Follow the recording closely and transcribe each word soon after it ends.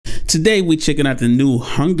Today we checking out the new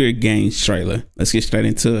Hunger Games trailer. Let's get straight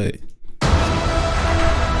into it.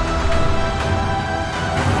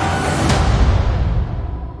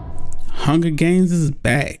 Hunger Games is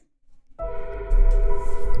back.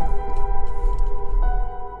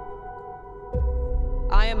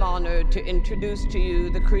 I am honored to introduce to you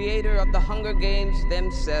the creator of the Hunger Games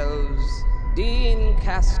themselves, Dean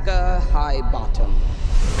Casca Highbottom.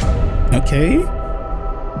 Okay.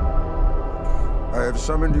 I have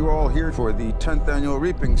summoned you all here for the 10th annual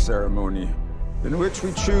reaping ceremony, in which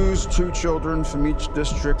we choose 2 children from each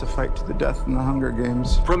district to fight to the death in the Hunger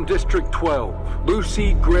Games. From District 12,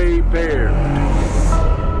 Lucy Gray Baird.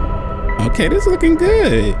 Okay, this is looking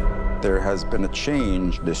good. There has been a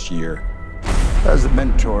change this year. As the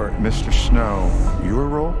mentor, Mr. Snow, your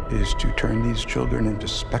role is to turn these children into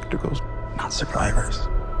spectacles, not survivors.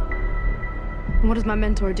 What does my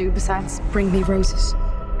mentor do besides bring me roses?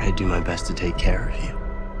 I do my best to take care of you.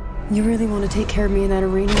 You really want to take care of me in that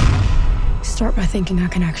arena? Start by thinking I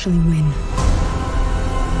can actually win.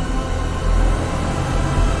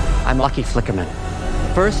 I'm Lucky Flickerman,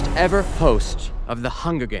 first ever host of the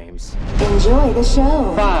Hunger Games. Enjoy the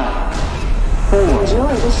show. 5, 4,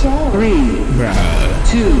 Enjoy the show. 3,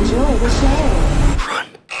 2. Enjoy the show. Run.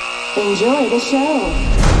 Enjoy the show.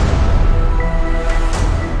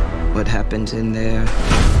 What happens in there,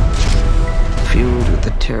 fueled with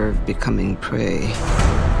the terror of becoming prey.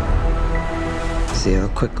 See how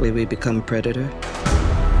quickly we become predator?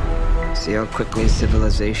 See how quickly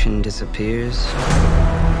civilization disappears?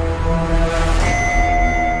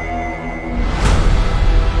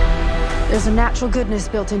 There's a natural goodness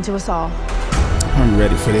built into us all. I'm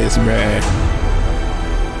ready for this, bruh.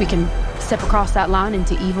 We can step across that line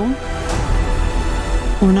into evil,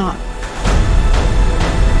 or not.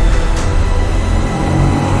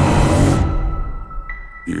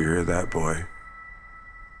 You hear that, boy?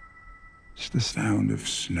 It's the sound of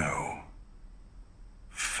snow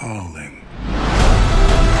falling.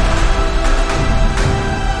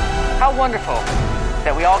 How wonderful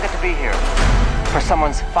that we all get to be here for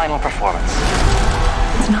someone's final performance.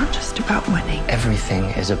 It's not just about winning. Everything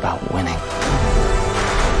is about winning.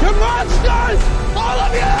 You monsters! All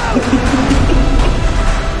of you!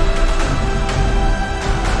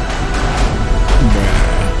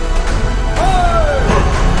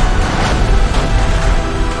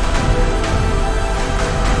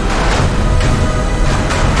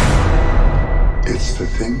 It's the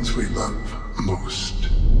things we love most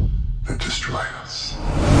that destroy us.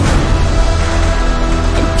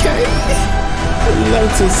 Okay. I'd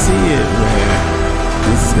love to see it, man.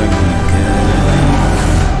 This is gonna be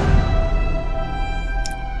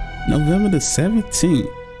good. November the 17th.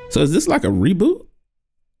 So is this like a reboot?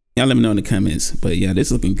 Y'all let me know in the comments. But yeah, this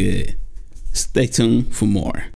is looking good. Stay tuned for more.